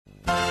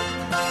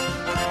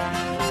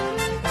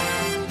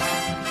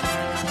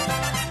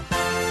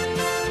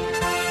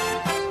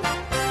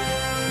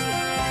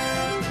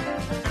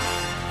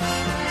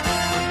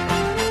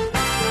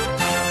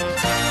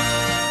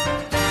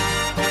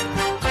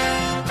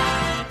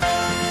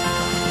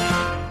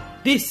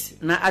This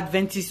na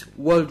Adventist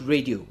World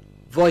Radio,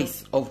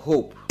 Voice of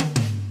Hope.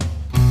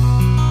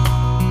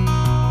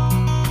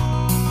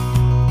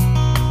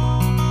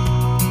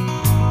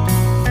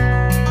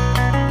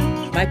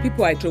 My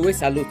people, I throw a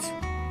salute.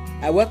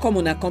 I welcome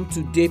una come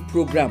today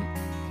program.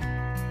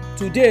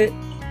 Today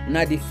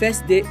na the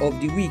first day of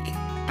the week,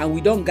 and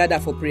we don gather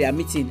for prayer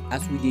meeting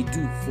as we dey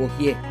do for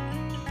here.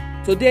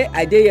 Today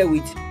I dey here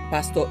with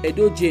Pastor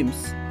Edo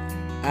James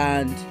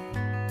and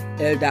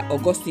Elder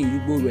Augustine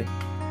Yugbore.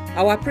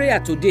 Our prayer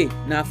today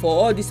na for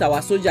all this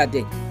our soldier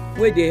dem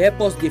wey dey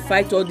help us dey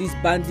fight all these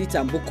bandits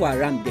and Boko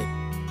Haram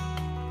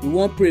dem. We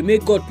wan pray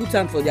make God put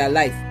hand for their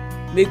life,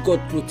 make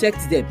God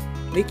protect them,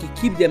 make He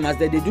keep them as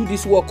they dey do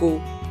this work,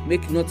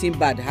 make nothing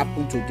bad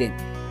happen to them.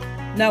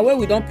 Now when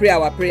we don pray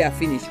our prayer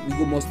finish, we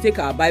go must take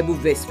our Bible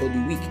verse for the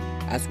week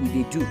as we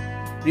dey do.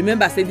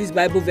 Remember say this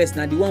Bible verse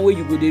na the one wey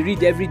you go dey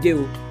read every day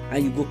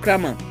and you go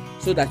cram am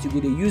so that you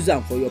go dey use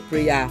am for your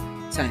prayer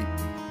time.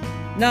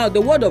 Now the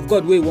word of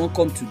God wey we wan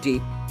come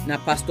today na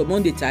Pastor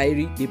Monday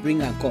Tahiri dey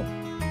bring am come.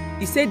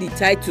 He say the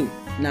title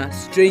na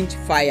Strange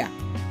Fire.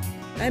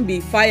 And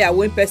be fire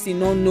when person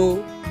no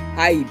know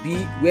how e be,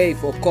 where e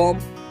for come,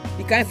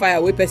 the kind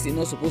fire wey person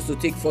no suppose to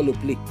take follow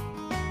play.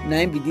 Na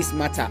im be this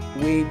matter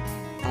wey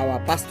our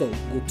pastor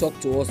go talk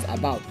to us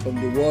about from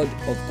the word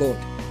of God.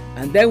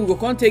 And then we go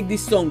come take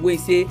this song wey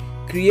say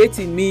create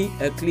in me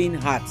a clean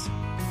heart.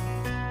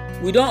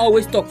 We don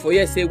always talk for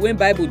here say when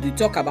Bible dey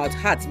talk about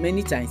heart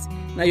many times,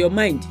 na your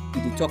mind e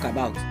dey talk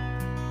about.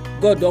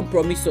 God don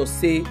promise us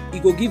say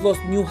He go give us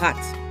new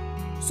heart.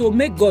 So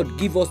make God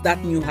give us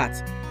that new heart.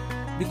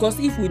 Because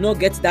if we no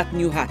get that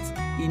new heart,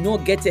 He no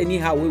get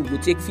anyhow wey we go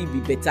take fit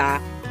be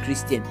better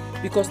Christian.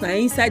 Because na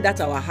inside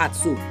that our heart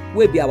so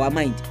wey be our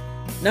mind.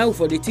 Now we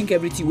for dey think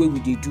everything wey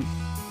we dey do.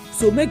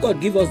 So make God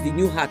give us the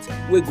new heart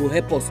wey go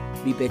help us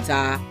be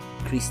better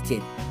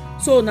Christian.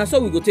 So na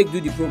so we go take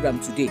do the program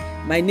today.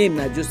 My name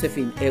na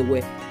Josephine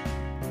Ewe.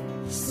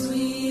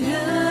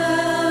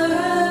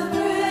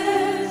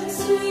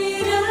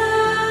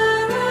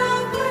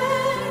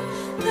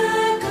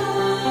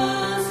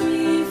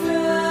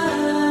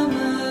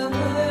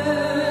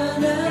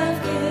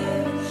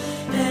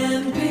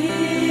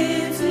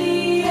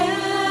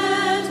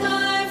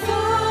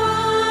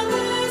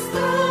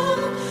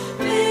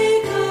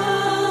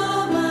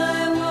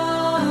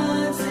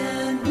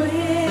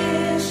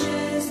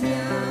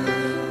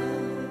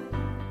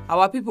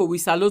 Our people, we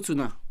salute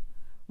una.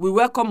 We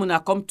welcome una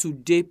come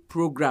today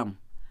program,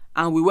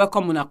 and we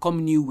welcome una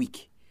come new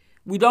week.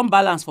 We don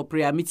balance for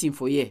prayer meeting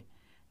for here,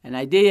 and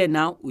I dey here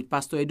now with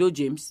Pastor Edo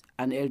James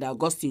and Elder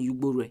Augustine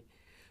Yugbore.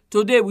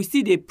 Today we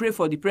still dey pray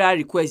for the prayer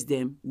request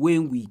them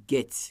when we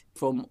get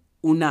from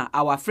una,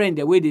 our friend,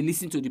 the way they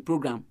listen to the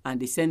program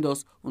and they send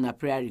us una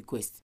prayer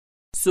request.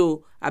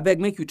 So I beg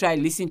make you try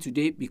listen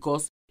today,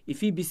 because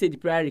if it be say the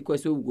prayer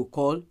request wey we go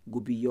call go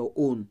be your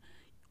own.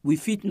 We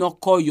fit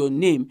not call your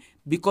name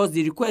because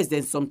the request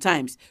then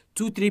sometimes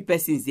 2-3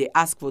 persons they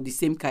ask for the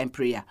same kind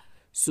prayer.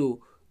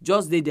 So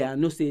just they are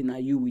no saying na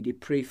you we dey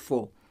pray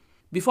for.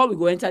 Before we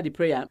go enter the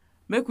prayer,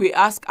 make we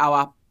ask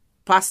our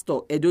Pastor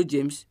Edo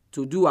James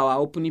to do our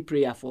opening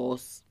prayer for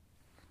us.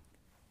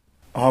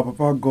 Our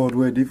Papa God,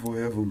 where dey for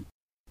heaven,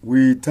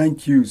 we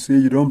thank you. Say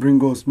you don't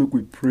bring us, make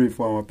we pray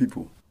for our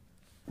people.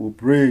 We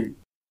pray,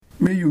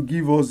 may you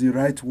give us the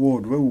right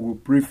word where we will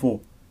pray for.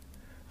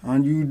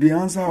 And you dey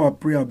answer our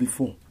prayer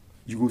before.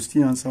 You will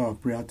still answer our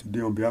prayer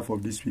today on behalf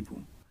of these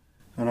people.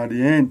 And at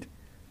the end,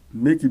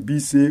 make it be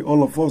say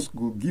all of us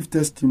go give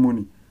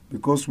testimony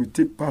because we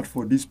take part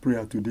for this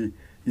prayer today.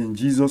 In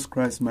Jesus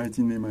Christ's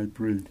mighty name I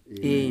pray.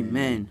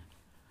 Amen.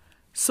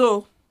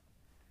 So,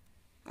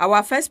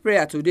 our first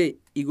prayer today,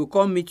 He go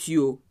come meet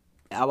you,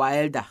 our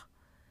elder.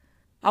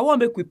 I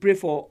want make we pray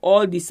for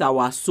all this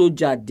our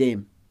soldier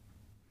them.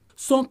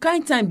 Some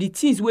kind time, the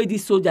things where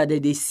these soldier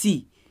they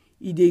see,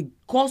 they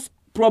cause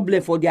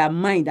problem for their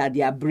mind and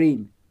their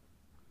brain.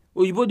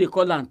 Oyibo they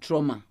call am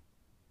trauma.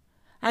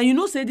 And you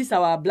know say this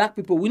our black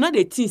people, we know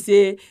they think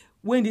say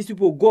when these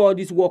people go all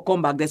this work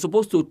come back, they're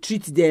supposed to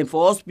treat them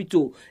for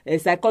hospital.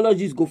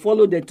 Psychologists go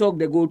follow the talk,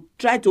 they go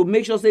try to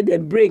make sure say their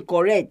brain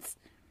correct.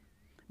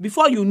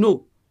 Before you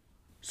know,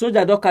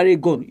 soldier don't carry a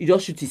gun, he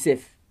just shoot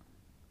himself.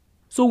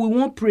 So we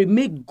want pray,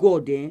 make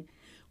God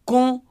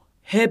come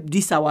help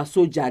this our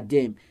soldier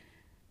them.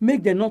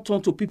 Make them not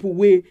turn to people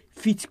where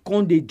fit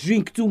come, they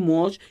drink too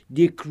much,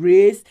 they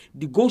craze,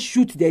 they go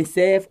shoot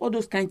themselves, all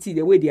those kind of things,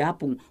 the way they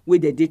happen, where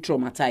they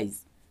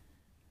traumatize.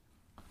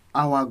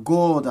 Our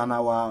God and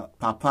our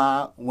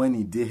Papa, when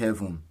He dey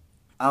heaven,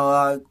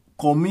 our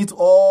commit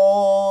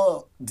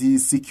all the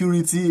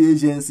security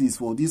agencies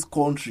for this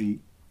country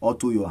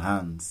unto your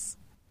hands.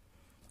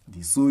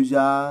 The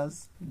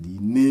soldiers, the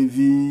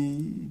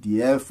Navy,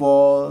 the Air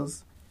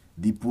Force,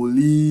 the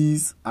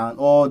police, and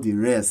all the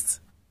rest.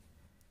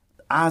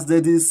 As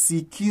they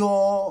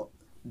secure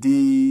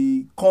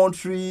the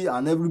country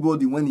and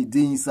everybody when he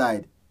dey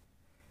inside,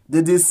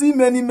 they see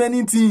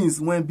many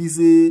things when be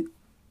say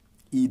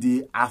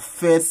it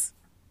affects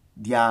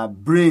their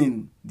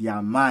brain,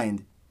 their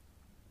mind,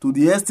 to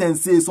the extent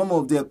say some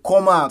of them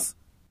come out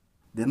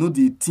They know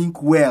they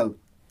think well.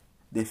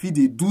 They feel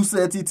they do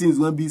certain things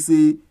when be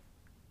say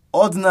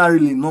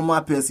ordinarily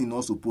normal person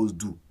not supposed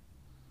to do.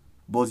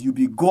 But you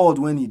be God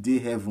when he dey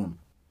heaven.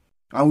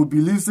 And we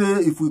believe say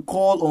if we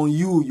call on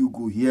you, you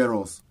go hear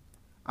us.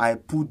 I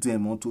put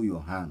them onto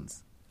your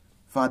hands.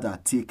 Father,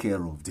 take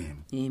care of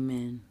them.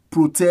 Amen.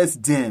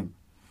 Protect them.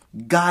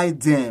 Guide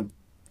them.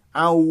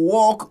 And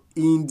walk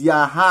in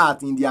their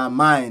heart, in their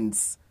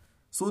minds.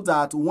 So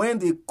that when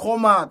they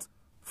come out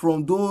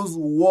from those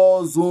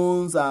war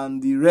zones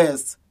and the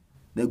rest,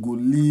 they go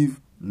live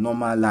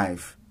normal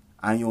life.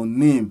 And your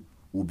name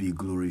will be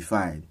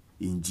glorified.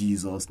 In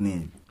Jesus'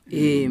 name.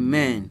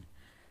 Amen.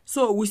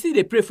 So we still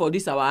dey pray for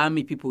this our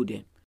army people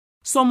then.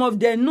 Some of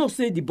them know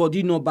say the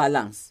body no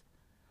balance.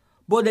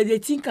 But they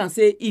think and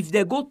say if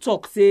they go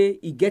talk say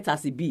e get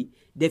as e be,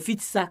 they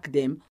fit sack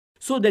them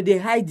so that they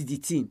hide the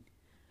thing.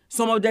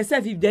 Some of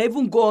themselves, if they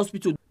even go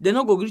hospital, they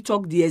not go gree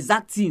talk the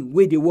exact thing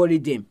where they worry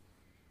them.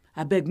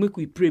 I beg make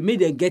we pray, make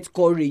them get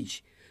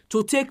courage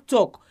to take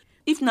talk.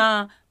 If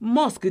na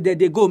mosque that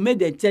they go, make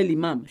them tell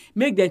imam,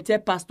 make them tell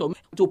pastor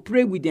to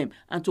pray with them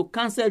and to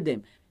counsel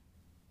them.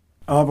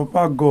 Our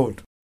Papa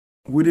God,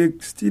 we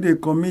still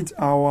commit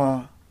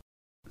our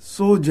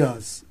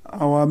soldiers,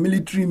 our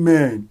military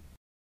men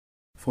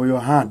for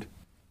your hand.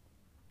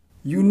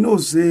 You know,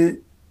 say,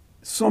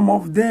 some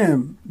of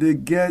them, they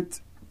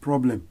get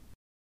problem.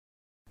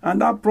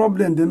 And that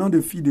problem, they know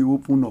they feel they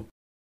open up.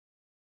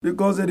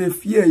 Because they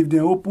fear if they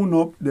open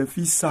up, they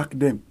feel sack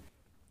them.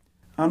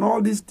 And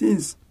all these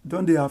things,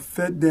 don't they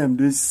affect them?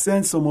 They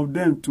send some of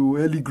them to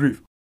early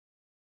grave.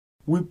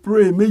 We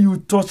pray, may you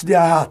touch their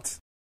heart.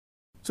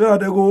 So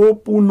that they go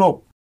open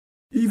up.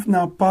 If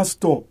na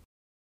pastor,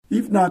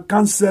 if na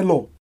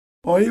counselor,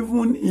 or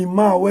even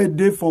imam where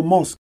they for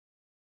mosque,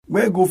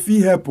 where go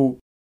feel help,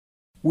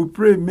 we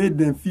pray make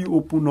them feel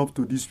open up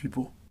to these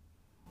people.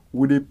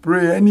 We dey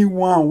pray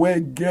anyone where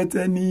get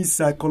any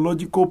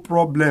psychological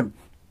problem,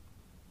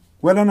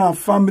 whether na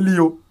family,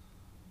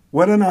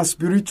 whether na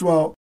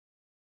spiritual,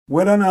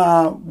 whether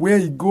na where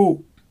he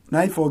go,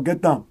 now he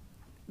forget them.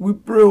 We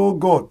pray, oh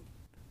God,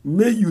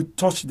 may you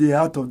touch the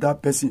heart of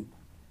that person.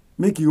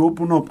 Make you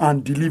open up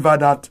and deliver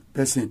that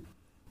person.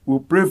 We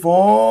pray for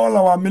all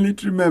our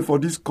military men for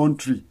this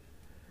country,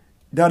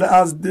 that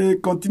as they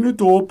continue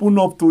to open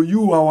up to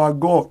you, our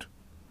God,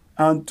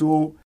 and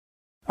to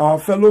our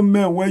fellow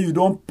men where you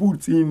don't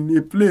put in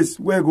a place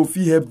where go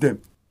fit help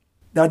them,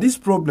 that this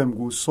problem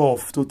will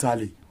solve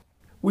totally.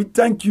 We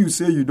thank you,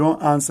 say you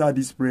don't answer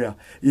this prayer.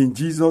 In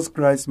Jesus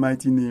Christ's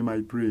mighty name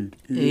I prayed.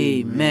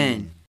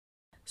 Amen.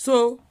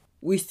 So,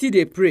 we still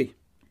dey pray.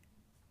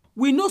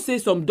 We know say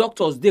some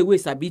doctors dey wey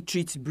sabi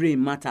treat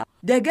brain matter.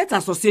 They get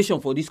association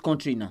for this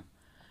country now.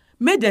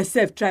 Make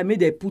themselves try, make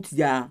they put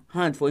their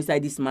hand for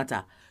inside this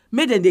matter.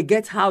 Make them they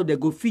get how they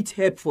go fit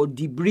help for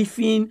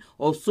debriefing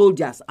of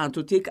soldiers and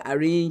to take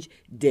arrange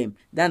them.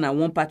 That's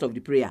one part of the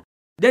prayer.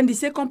 Then the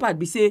second part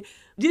be say,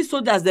 these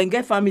soldiers then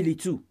get family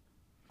too.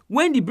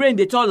 When the brain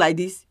they talk like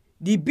this,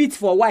 the beat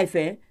for wife,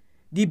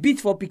 the beat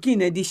for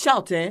pikin, the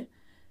shout,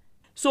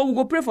 So we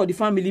go pray for the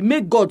family.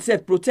 Make God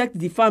self protect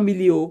the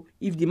family,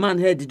 if the man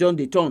head done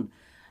the turn.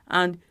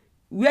 And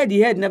where the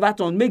head never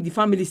turn, make the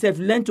family self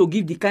learn to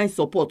give the kind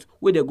support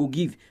where they go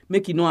give.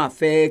 Make it not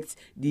affect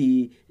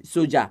the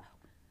soldier.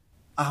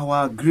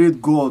 Our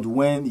great God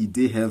when he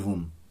dey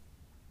heaven.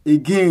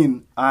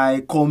 Again,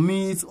 I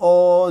commit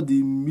all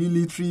the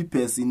military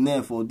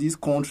personnel for this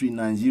country,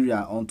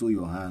 Nigeria, onto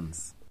your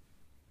hands.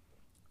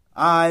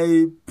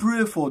 I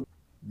pray for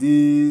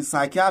the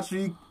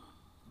psychiatric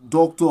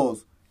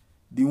doctors,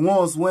 the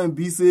ones when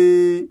be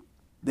say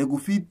they go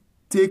fit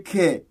take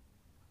care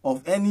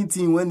of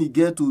anything when it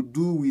get to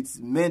do with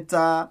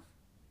mental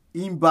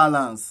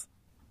imbalance.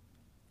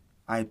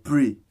 I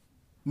pray,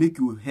 make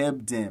you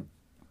help them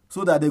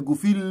so that they go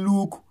fit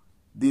look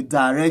the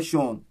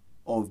direction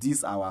of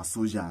these our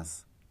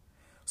soldiers.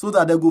 So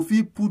that they go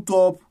fit put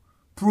up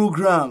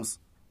programs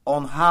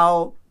on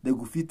how they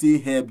go fit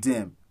help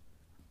them.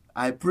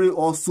 I pray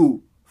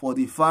also for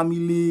the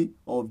family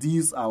of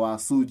these our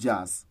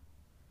soldiers.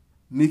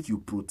 Make you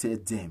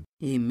protect them.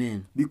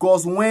 Amen.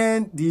 Because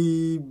when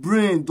the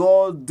brain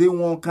does they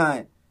one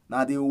kind,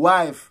 now the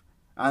wife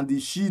and the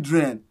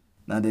children,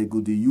 now they go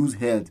they use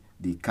head,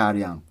 they carry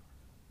them.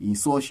 In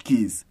such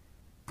case,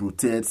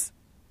 protect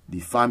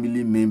the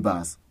family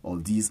members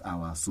of these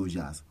our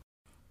soldiers.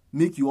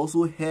 Make you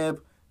also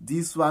help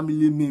these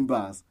family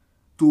members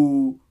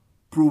to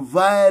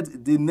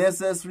provide the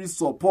necessary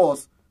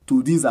support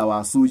to these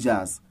our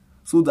soldiers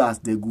so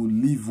that they go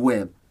live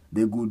well,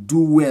 they go do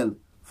well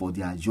for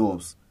their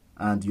jobs,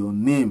 and your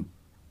name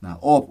now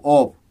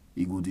up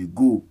it go dey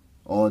go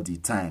all the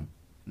time.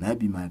 That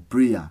be my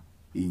prayer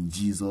in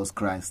Jesus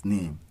Christ's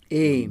name.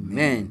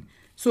 Amen.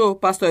 So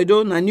Pastor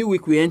Edo, na new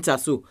week we enter,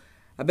 so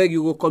I beg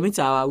you go commit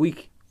our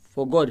week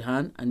for God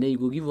hand, and then you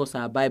go give us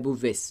our Bible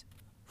verse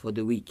for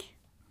the week.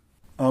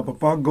 Our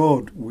Papa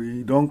God,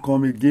 we don't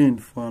come again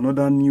for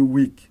another new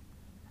week.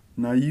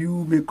 Now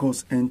you make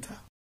us enter,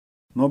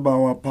 not by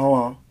our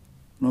power,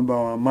 not by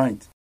our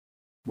might,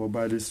 but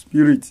by the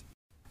Spirit.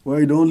 where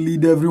you don't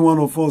lead every one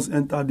of us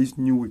enter this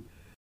new week.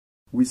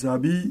 We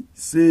sabi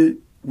say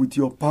with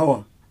your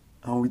power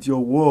and with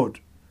your word,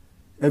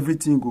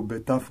 everything go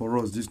better for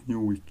us this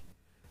new week.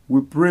 We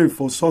pray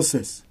for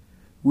success.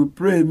 We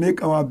pray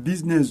make our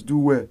business do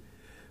well.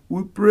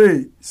 We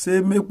pray,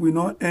 say make we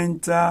not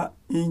enter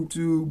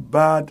into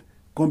bad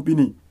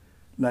company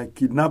like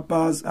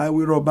kidnappers,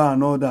 highway robber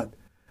and all that.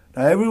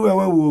 That everywhere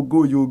where we will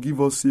go, you will give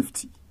us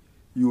safety.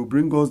 You will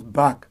bring us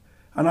back.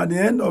 And at the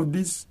end of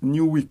this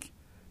new week,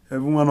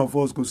 every one of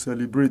us go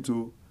celebrate.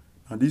 And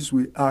this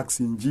we ask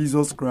in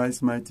Jesus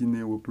Christ's mighty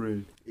name we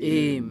pray.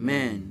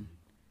 Amen.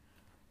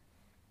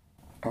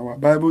 Our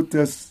Bible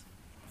text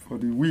for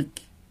the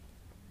week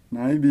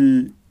now it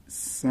be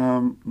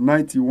Psalm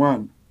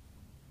 91,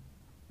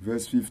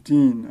 verse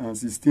 15 and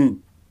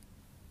 16.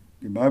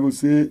 The Bible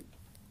says,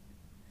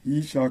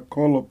 He shall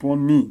call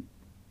upon me,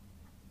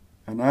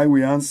 and I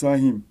will answer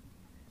him,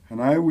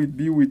 and I will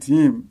be with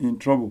him in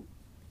trouble.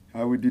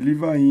 I will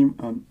deliver him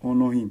and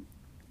honor him.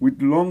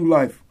 With long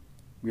life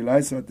will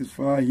I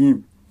satisfy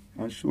him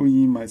and show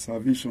him my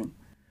salvation.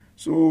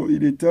 So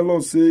it tell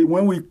us, say,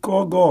 when we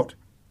call God,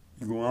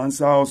 He will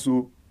answer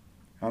also.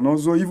 And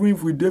also, even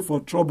if we dey for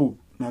trouble,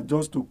 not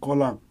just to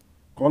call him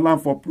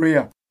for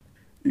prayer.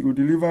 He will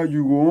deliver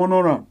you, will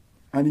honor him,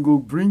 and he will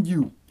bring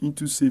you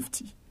into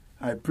safety.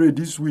 I pray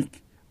this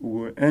week we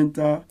will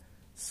enter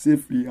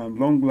safely and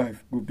long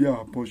life will be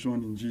our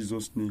portion in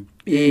Jesus' name.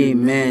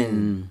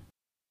 Amen.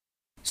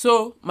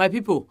 So, my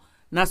people,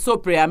 na so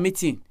prayer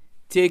meeting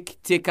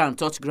take and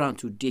touch ground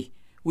today.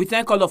 We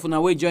thank all of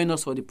una wey join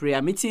us for the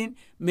prayer meeting.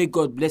 May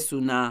God bless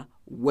una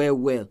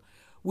well.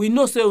 We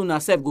know say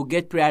una sef go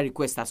get prayer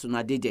request as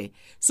una dey there.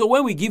 So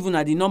when we give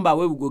una the number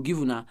wey we go give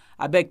una,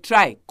 abeg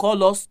try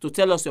call us to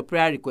tell us your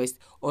prayer request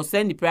or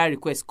send the prayer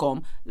request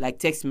come like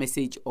text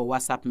message or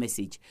WhatsApp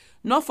message.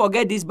 Not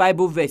forget this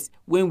Bible verse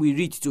when we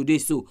read today,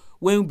 so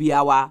when be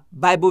our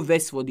Bible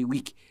verse for the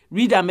week.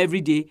 Read am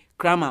every day,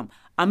 cram am,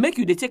 and make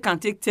you dey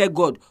take tell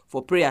God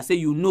for prayer. Say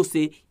you know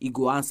say He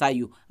go answer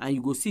you, and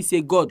you go see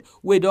say God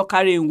wey don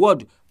carry Him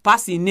word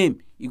pass Him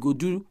name, He go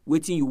do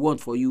wetin you want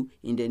for you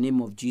in the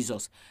name of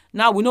Jesus.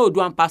 Now we know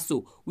do and pass,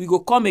 so we go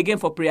come again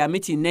for prayer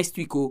meeting next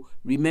week.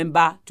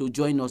 Remember to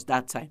join us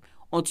that time.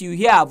 Until you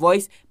hear our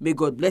voice, may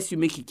God bless you,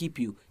 make He keep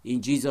you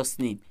in Jesus'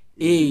 name.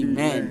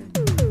 Amen.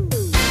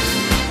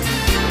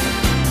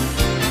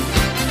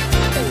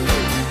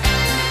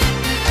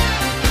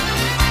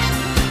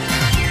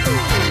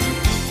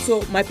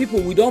 So my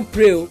people, we don't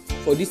pray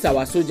for this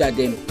our soldier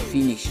them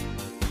finish.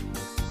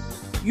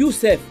 You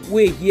sef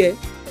wey here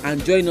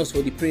and join us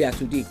for the prayer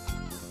today.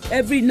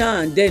 Every now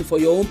and then for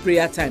your own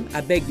prayer time,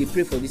 abeg dey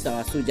pray for this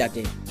our soldier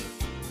dem.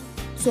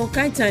 Some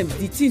kind times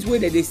the things wey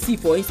dem dey see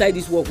for inside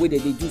this work wey dem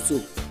dey do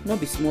so no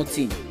be small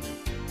thing.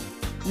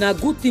 Na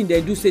good thing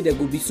dem do say dem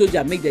go be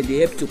soldier, make dem dey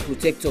help to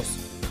protect us.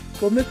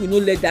 But make we no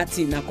let that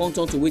thing na come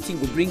turn to wetin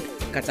go bring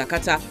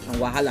katakata and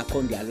wahala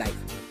come their life.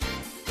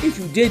 If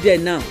you dey there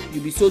now,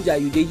 you be soldier,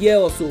 you dey hear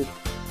also,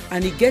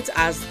 and e get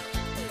as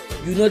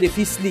you no dey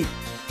fit sleep,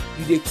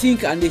 you dey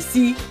think and dey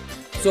see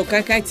some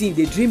kind thing,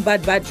 dey dream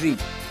bad dream.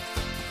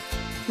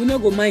 We no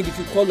go mind if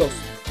you call us.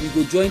 We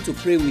go join to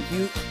pray with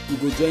you. We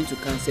go join to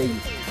counsel you.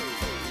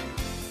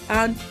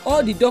 And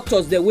all the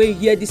doctors that wey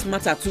hear this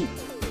matter too,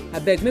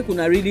 abeg make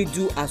una really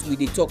do as we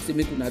dey talk, say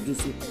make una do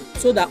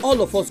so that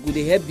all of us go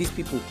dey help these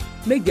people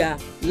make their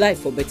life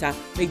for better,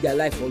 make their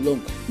life for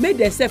long, make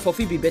dem sef for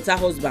fit be better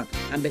husband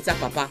and better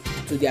papa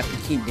to their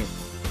pikin dem.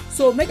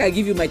 So make I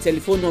give you my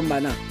telephone number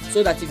now,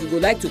 so that if you go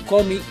like to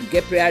call me, you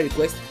get prayer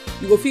request,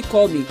 you go fit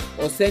call me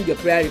or send your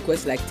prayer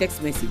request like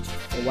text message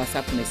or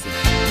WhatsApp message.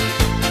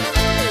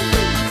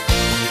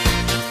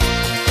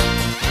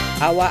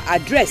 Our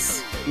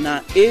address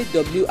na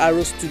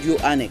AWR Studio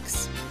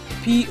Annex,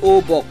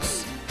 P.O.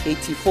 Box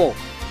 84,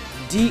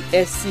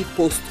 DSC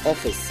Post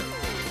Office,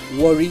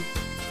 Warri,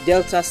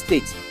 Delta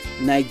State,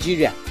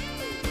 Nigeria.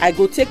 I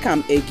go take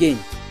am again.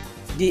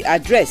 The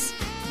address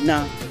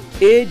na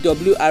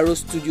AWR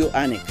Studio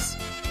Annex,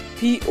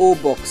 P.O.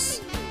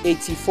 Box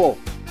 84,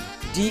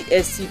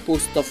 DSC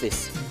Post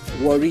Office,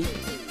 Warri,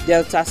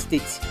 Delta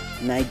State,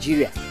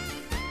 Nigeria.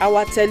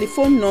 Our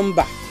telephone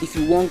number if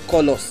you wan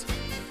call us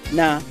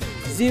na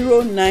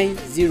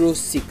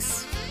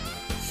 0906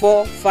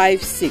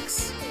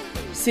 456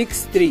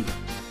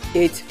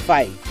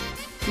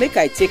 6385. Make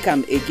I take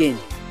am again.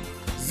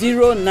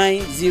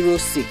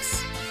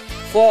 0906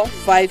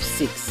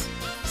 456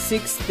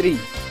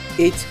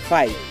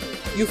 6385.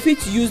 You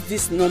fit use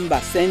this number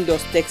send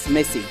us text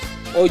message,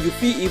 or you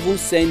fit even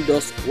send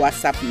us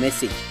WhatsApp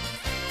message.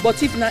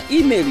 But if na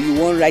email you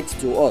wan write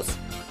to us,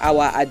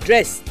 our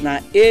address na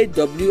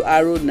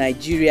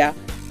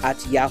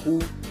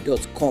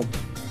awrnigeria@yahoo.com.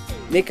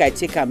 Make I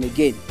take am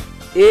again.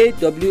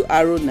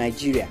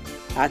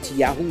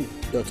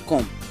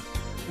 awrnigeria@yahoo.com.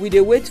 We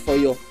dey wait for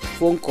your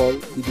phone call,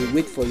 we dey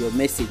wait for your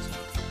message.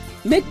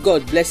 Make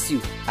God bless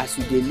you as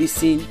you dey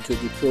listen to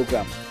the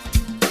program.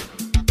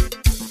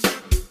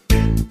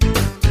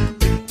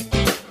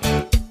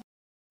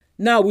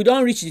 Now we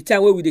don reach the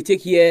time where we dey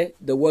take hear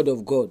the word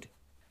of God.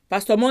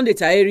 Pastor Monday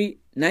Tahiri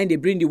na dey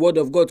bring the word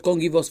of God come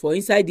give us for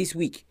inside this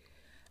week.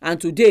 And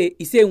today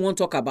he say he wan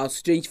talk about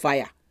strange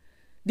fire.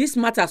 This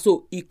matter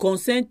so e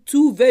concern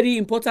two very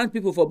important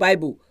people for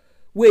Bible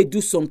wey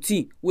do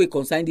something wey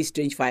concern this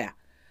strange fire.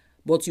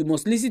 But you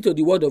must listen to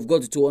the word of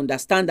God to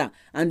understand am,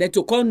 and then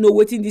to come know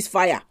wetin this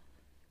fire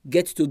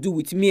get to do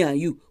with me and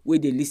you wey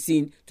dey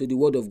listen to the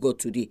word of God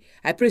today.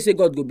 I pray say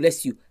God go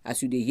bless you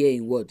as you dey hear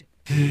him word.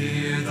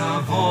 Hear the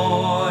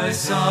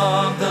voice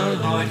of the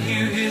Lord,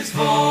 hear his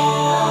voice.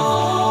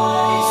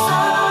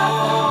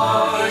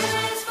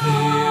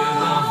 Hear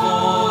the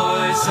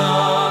voice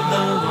of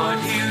the Lord,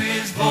 hear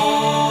his voice.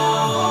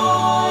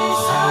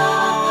 Hear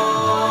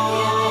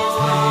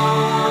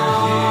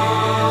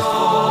his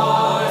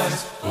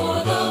voice.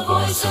 For the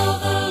voice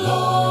of the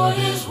Lord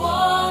is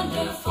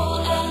wonderful,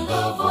 and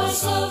the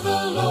voice of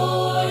the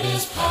Lord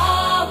is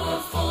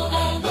powerful,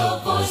 and the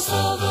voice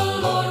of the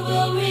Lord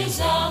will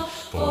resound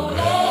forevermore.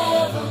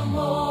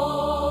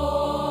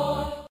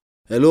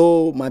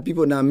 Hello, my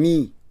people, now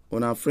me,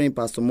 on our friend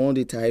Pastor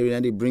Monday Tahiri,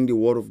 and they bring the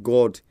word of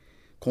God,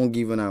 come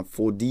give us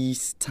for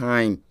this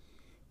time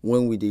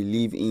when we dey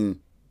live in.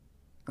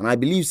 And I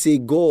believe, say,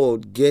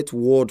 God get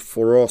word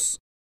for us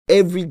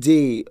every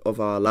day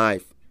of our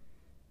life,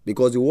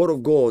 because the word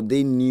of God,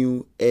 they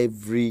new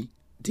every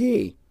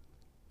day.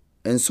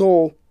 And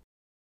so,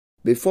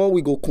 before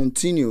we go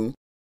continue,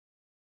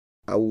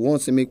 I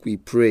want to make we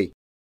pray.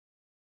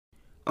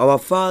 Our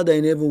Father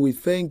in heaven, we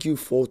thank you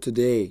for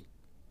today.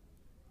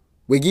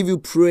 We give you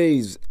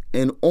praise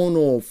and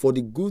honor for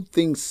the good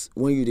things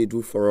when you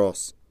do for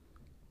us.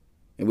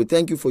 And we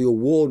thank you for your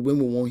word when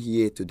we want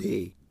here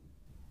today.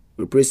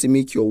 We pray to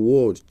make your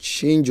word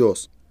change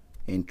us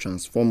and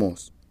transform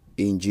us.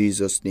 In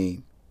Jesus'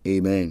 name,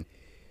 amen.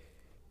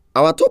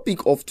 Our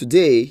topic of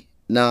today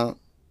now,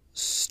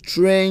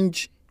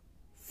 strange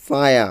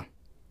fire.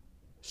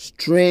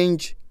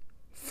 Strange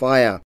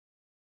fire.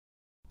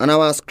 And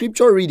our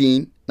scripture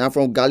reading now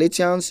from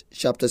Galatians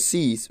chapter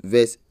 6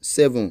 verse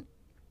 7.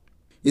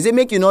 It say,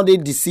 make you not dey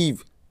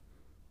deceived.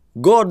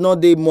 God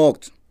not dey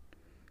mocked.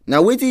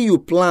 Now wetin you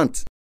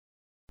plant,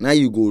 now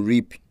you go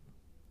reap.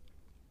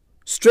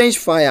 Strange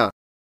fire.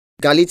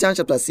 Galatians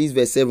chapter 6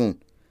 verse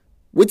 7.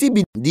 Wetin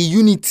be the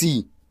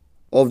unity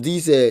of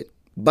this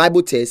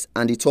Bible text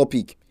and the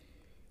topic?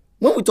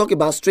 When we talk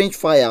about strange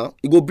fire,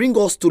 it will bring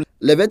us to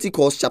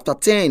Leviticus chapter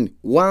 10,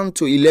 1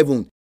 to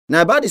 11.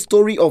 Now about the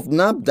story of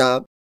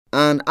Nadab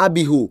and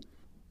Abihu.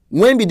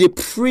 When be the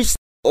priest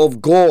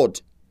of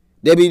God,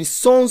 they be the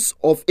sons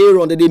of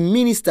Aaron, that they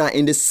minister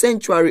in the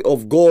sanctuary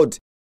of God.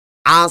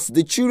 As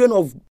the children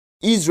of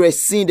Israel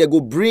sin, they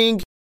go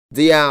bring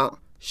their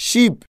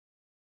sheep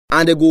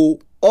and they go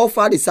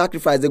offer the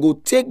sacrifice. They go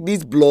take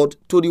this blood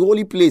to the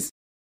holy place.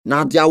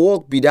 Now their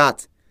work be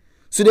that.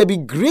 So they be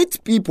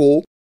great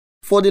people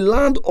for the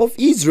land of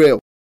Israel.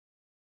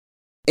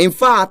 In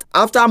fact,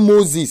 after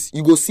Moses,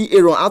 you go see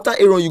Aaron. After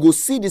Aaron, you go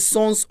see the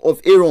sons of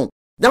Aaron.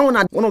 That one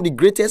had one of the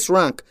greatest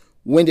rank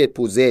when they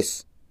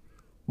possess.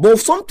 But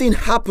something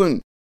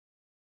happened.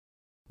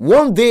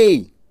 One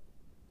day,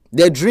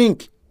 they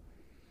drink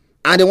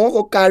and they want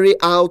to carry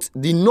out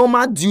the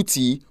normal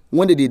duty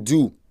when they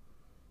do.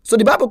 So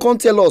the Bible can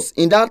tell us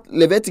in that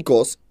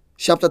Leviticus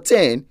chapter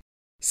 10,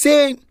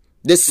 say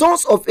the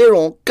sons of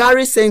Aaron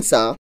carry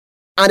censer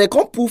and they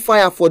come put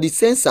fire for the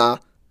censer,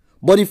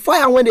 but the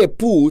fire when they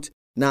put,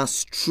 now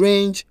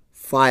strange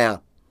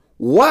fire.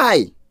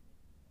 Why?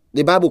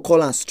 The Bible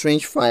call it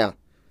strange fire.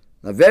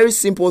 A very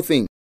simple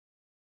thing.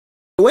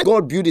 When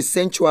God built the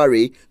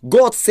sanctuary,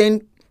 God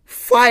sent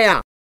fire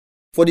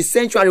for the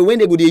sanctuary when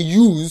they would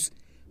use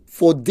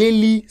for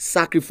daily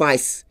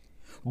sacrifice.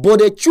 But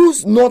they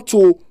choose not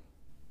to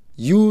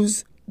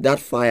use that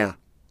fire.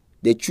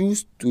 They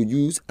choose to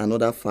use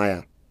another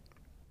fire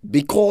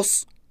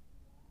because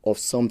of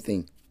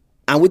something.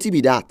 And what it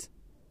be that?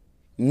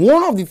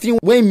 One of the things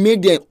when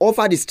make them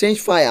offer the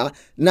strange fire,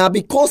 now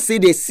because say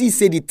they see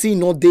say the thing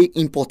not they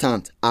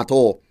important at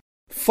all.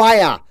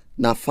 Fire,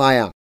 na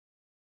fire.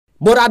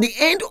 But at the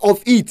end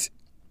of it,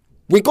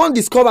 we can't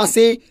discover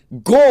say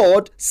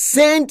God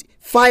sent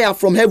fire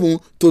from heaven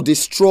to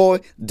destroy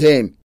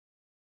them.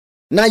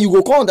 Now you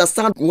go come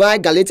understand why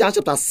Galatians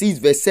chapter 6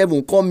 verse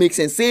 7 come make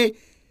sense. Say,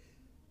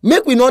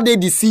 make we not they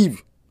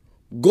deceive,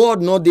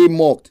 God not they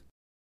mocked.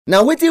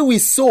 Now wetin we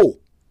sow,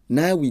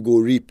 now we go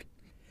reap.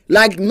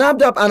 Like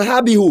Nadab and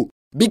Abihu,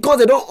 because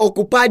they don't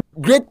occupy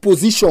great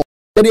position,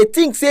 but they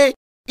think say,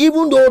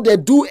 even though they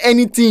do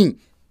anything,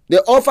 they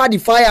offer the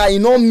fire, it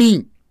not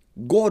mean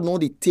God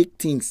not they take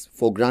things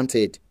for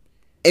granted.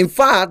 In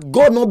fact,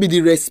 God not be the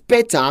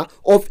respecter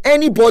of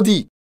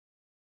anybody.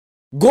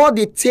 God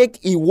they take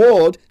his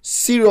word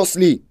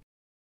seriously.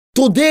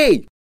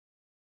 Today,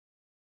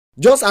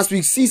 just as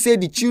we see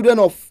the children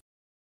of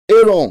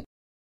Aaron,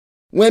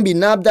 when be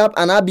Nadab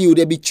and Abihu,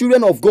 they be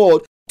children of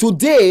God.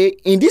 Today,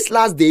 in these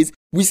last days,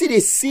 we see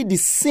the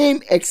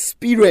same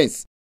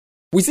experience.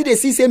 We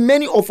see say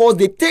many of us,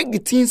 they take the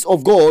things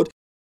of God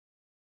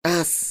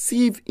as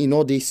if in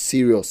all this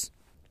serious.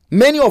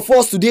 Many of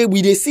us today,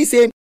 we they see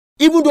say,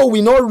 even though we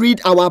not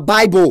read our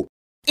Bible,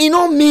 it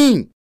not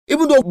mean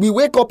Even though we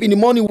wake up in the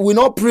morning, we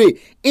not pray.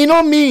 It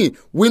not mean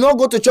we not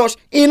go to church.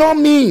 It not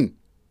mean.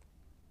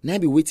 Now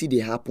be waiting they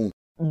happen.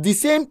 The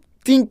same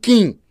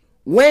thinking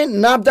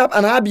when Nadab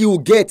and Abihu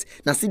get,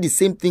 now see the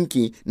same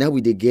thinking now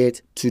we they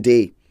get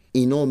today.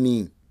 It not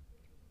mean.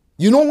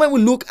 You know, when we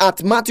look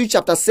at Matthew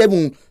chapter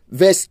 7,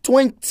 verse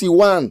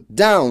 21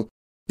 down,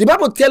 the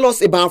Bible tells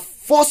us about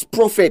false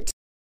prophets.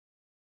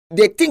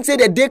 They think say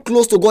that they're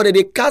close to God, that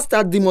they cast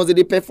out demons, that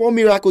they perform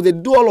miracles, they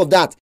do all of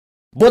that.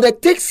 But they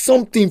take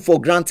something for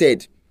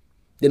granted.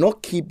 They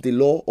not keep the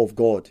law of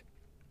God.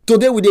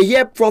 Today we they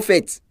hear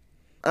prophets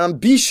and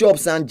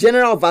bishops and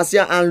general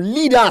overseers and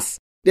leaders.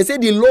 They say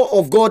the law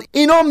of God,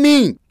 it not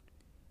mean.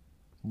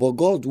 But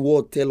God's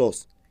word tell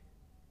us,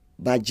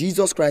 by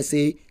Jesus Christ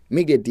say,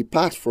 make them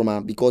depart from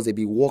him because they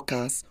be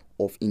workers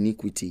of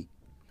iniquity.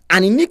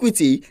 And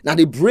iniquity, now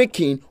the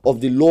breaking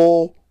of the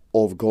law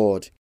of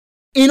God.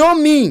 It not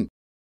mean.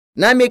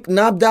 Now make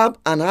Nadab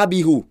and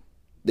Abihu,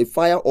 the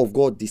fire of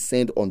God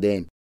descend on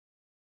them.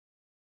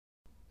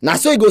 Now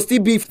so it go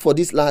still be for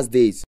these last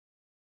days.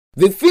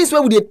 The things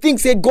where they think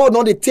say God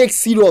not they take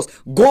serious,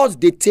 God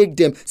they take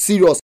them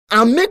serious.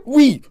 And make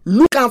we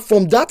look at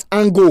from that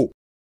angle.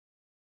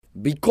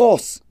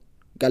 Because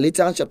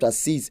Galatians chapter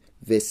 6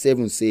 verse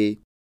 7 say,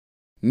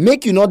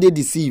 make you not they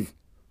deceive,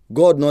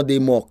 God not they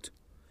mocked.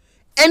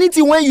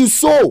 Anything when you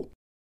sow,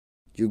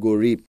 you go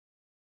reap.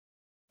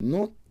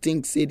 Not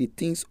think say the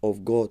things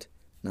of God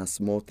na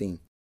small thing.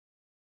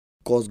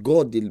 Because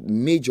God the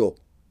major,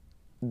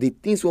 the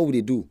things what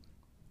they do,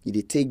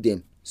 they take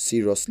them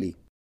seriously.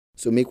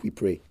 So make we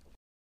pray.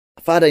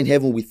 Father in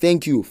heaven, we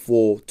thank you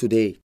for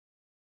today.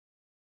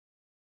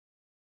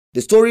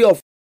 The story of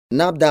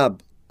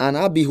Nadab and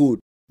Abihu,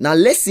 now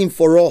lesson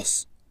for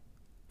us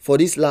for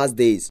these last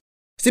days.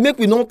 See, make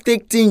we not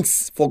take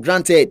things for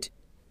granted,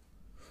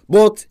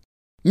 but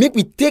make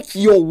we take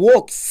your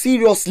work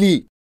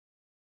seriously,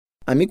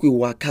 and make we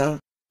waka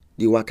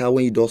the waka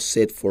when you just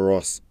said for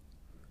us.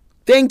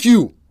 Thank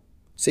you.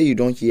 Say you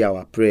don't hear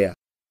our prayer.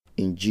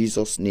 In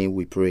Jesus' name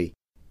we pray.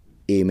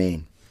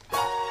 Amen.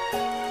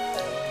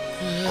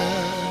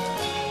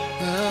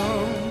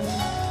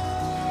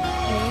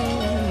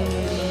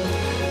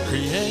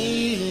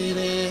 Create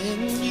in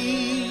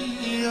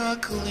me a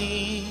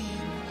clean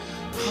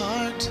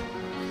heart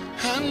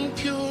and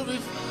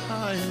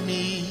purify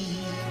me.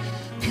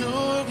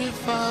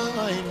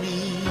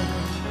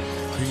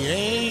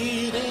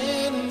 Create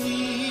in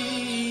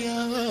me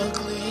a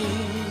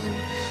clean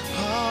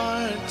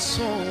heart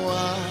so I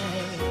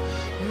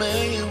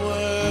may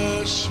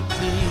worship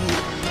thee.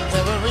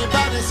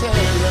 Everybody say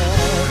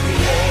that.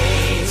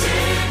 Create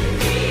in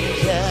me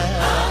a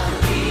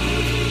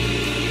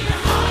clean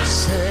heart.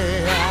 Say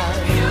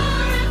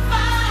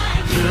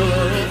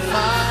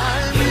purify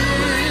me.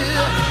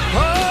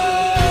 Oh,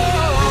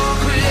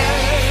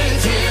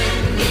 create in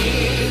me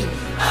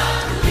a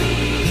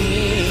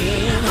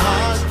clean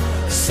heart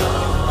so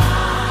I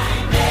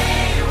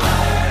may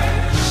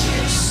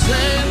worship.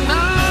 Say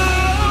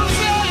now,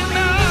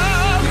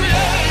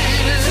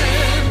 create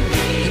in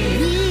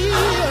me a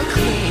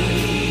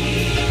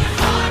clean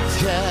heart,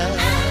 yeah.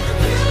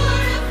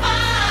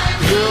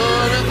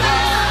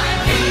 Purify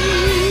me.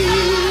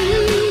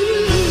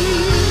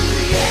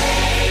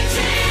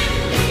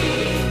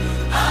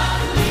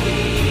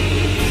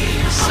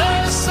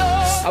 Say so.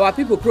 Our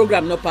people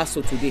program not pass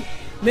so today.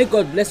 May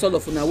God bless all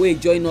of una wey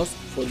join us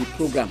for the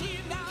program.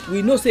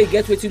 We know say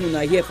get wetin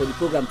una here for the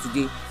program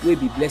today will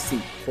be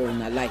blessing for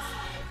una life.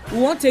 We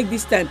want take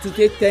this time to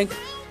thank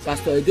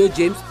Pastor Edo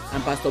James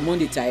and Pastor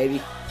Monday Tahiri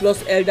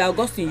plus Elder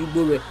Augustine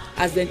Yugbore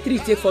as them three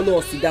take follow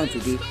us sit down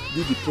today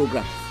do the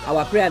program.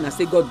 Our prayer and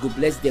say God go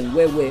bless them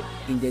well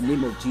in the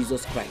name of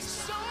Jesus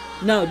Christ.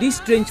 Now this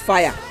strange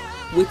fire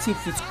wetin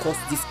fit cause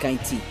this kind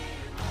thing.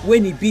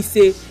 When e be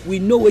say we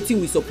know wetin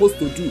we supposed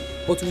to do,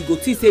 but we go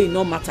think say e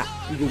no matter,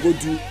 we go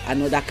do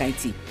another kind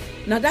thing.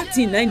 Now that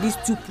thing na these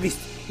two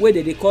priests wey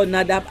they call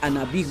Nadab and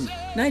Abihu,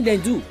 na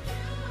dem do.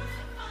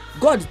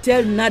 God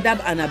tell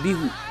Nadab and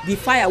Abihu the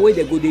fire wey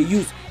they go dey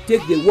use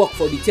take dey work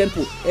for the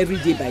temple every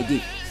day by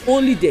day.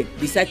 Only them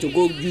decide to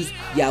go use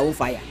their own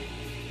fire.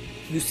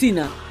 You see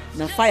na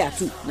fire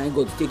too na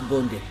God take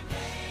burn them.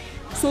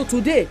 So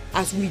today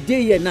as we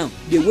dey here now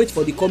dey wait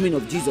for the coming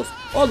of Jesus,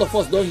 all of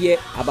us don hear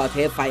about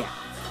hellfire.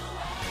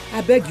 I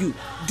beg you,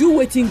 do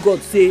wetin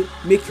God say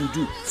make you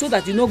do, so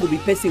that you no go be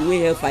person wey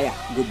hellfire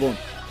go burn.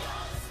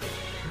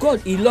 God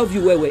he love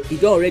you well, he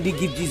don already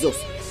give Jesus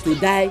to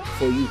die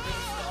for you,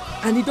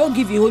 and he don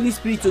give him Holy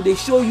Spirit to dey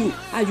show you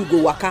how you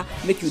go waka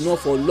make you no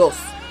for lost.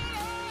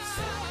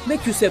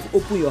 Make yourself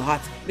open your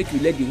heart, make you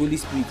let the Holy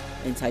Spirit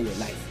enter your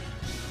life.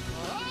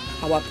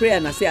 Our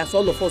prayer na say as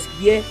all of us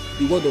hear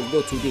the word of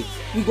God today,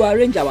 we go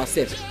arrange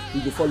ourselves,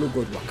 we go follow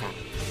God waka.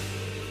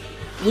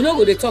 We no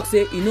go dey talk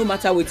say e no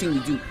matter wetin we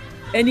do,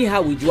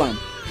 anyhow we do am,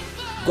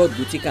 God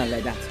go take am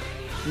like that.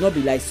 No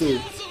be like so,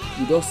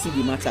 we don see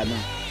the matter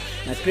now.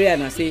 My prayer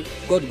na say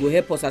God go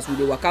help us as we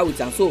dey waka with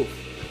am, so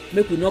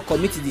make we not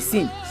commit the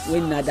sin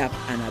when Nadab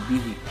and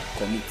Abihu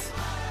commit.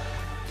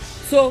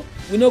 So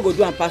we no go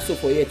do am pass so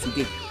for here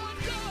today.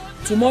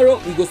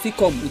 tomorrow we go still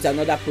come with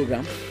another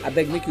program.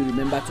 Abeg make you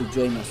remember to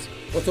join us.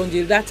 But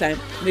until that time,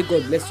 may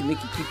God bless you, make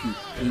He keep you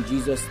in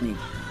Jesus' name.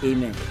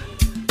 Amen.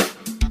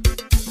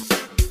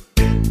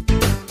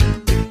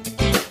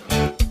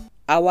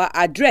 Our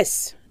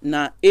address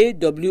na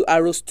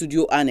AWR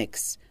Studio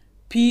Annex,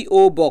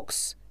 P.O.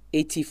 Box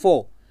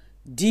 84,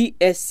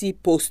 DSC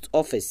Post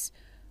Office,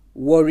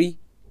 Warri,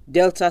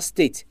 Delta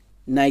State,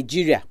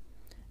 Nigeria.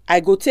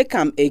 I go take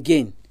am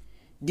again.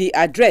 The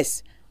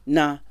address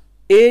na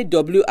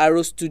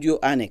AWR Studio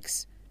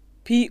Annex,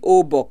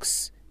 P.O.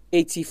 Box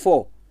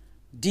 84,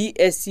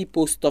 DSC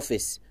Post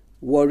Office,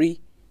 Warri,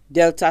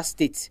 Delta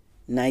State,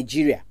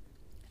 Nigeria.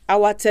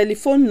 Our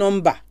telephone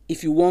number,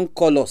 if you wan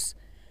call us,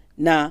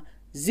 na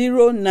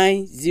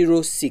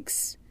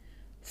 0906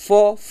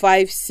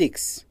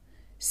 456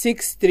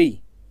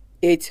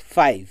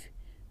 6385.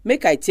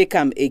 Make I take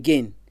am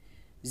again.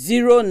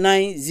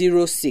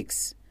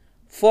 0906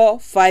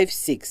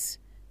 456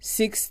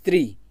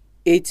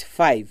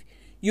 6385.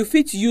 You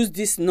fit use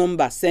this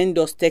number send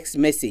us text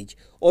message,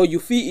 or you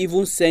fit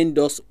even send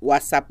us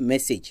WhatsApp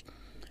message.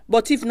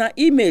 But if na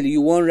email you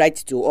wan write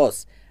to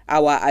us,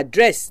 our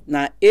address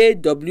na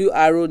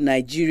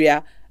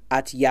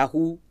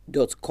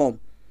awrnigeria@yahoo.com.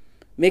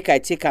 Make I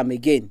take am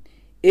again.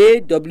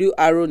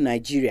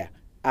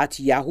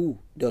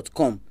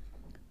 awrnigeria@yahoo.com.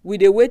 We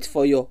dey wait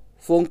for your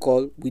phone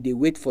call. We dey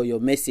wait for your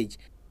message.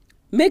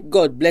 Make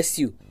God bless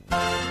you.